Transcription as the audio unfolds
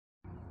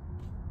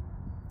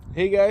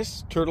Hey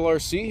guys, Turtle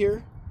RC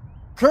here.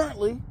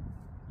 Currently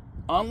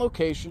on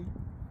location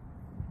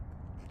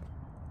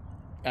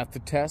at the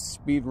test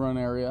speed run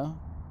area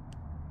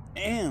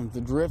and the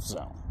drift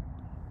zone.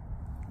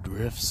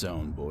 Drift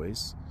zone,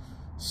 boys.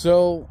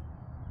 So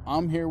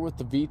I'm here with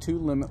the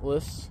V2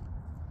 Limitless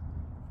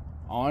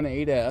on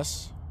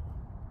 8S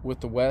with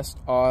the West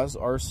Oz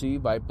RC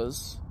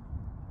Vipaz.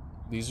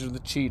 These are the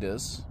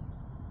cheetahs.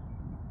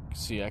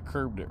 See, I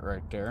curbed it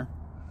right there.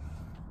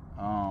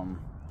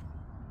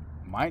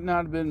 Might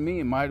not have been me,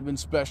 it might have been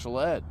Special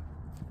Ed.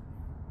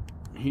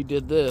 He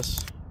did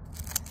this.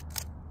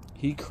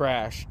 He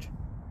crashed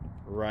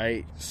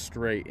right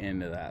straight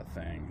into that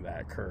thing,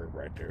 that curb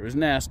right there. It was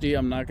nasty.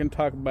 I'm not going to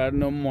talk about it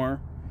no more.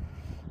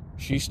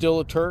 She's still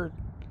a turd.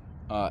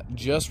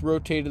 Just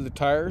rotated the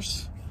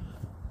tires.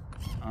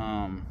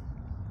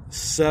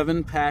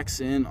 7 packs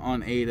in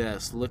on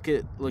 8S. Look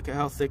at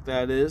how thick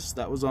that is.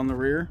 That was on the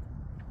rear.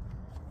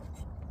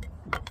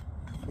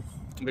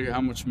 Look at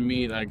how much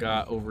meat I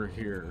got over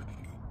here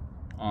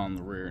on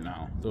the rear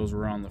now. Those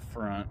were on the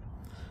front.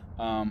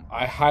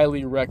 I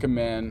highly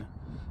recommend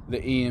the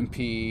EMP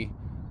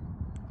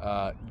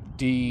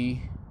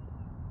D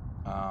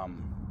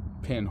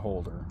pin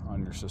holder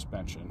on your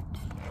suspension.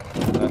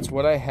 That's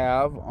what I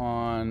have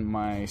on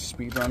my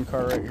speedrun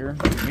car right here.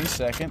 Give me a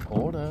second.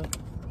 Hold up.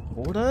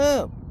 Hold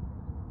up.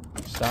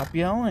 Stop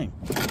yelling.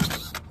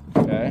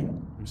 Okay.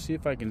 Let me see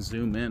if I can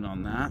zoom in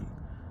on that.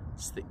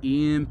 It's the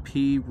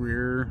EMP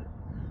rear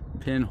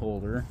pin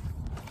holder.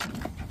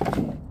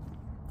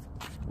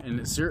 And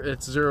it's 0,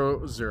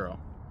 0.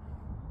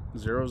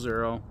 0,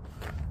 0.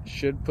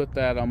 Should put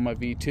that on my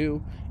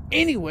V2.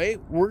 Anyway,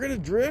 we're gonna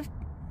drift.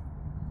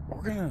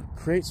 We're gonna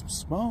create some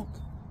smoke.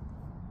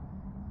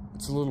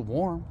 It's a little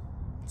warm.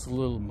 It's a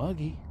little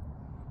muggy.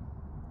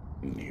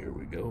 And here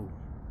we go.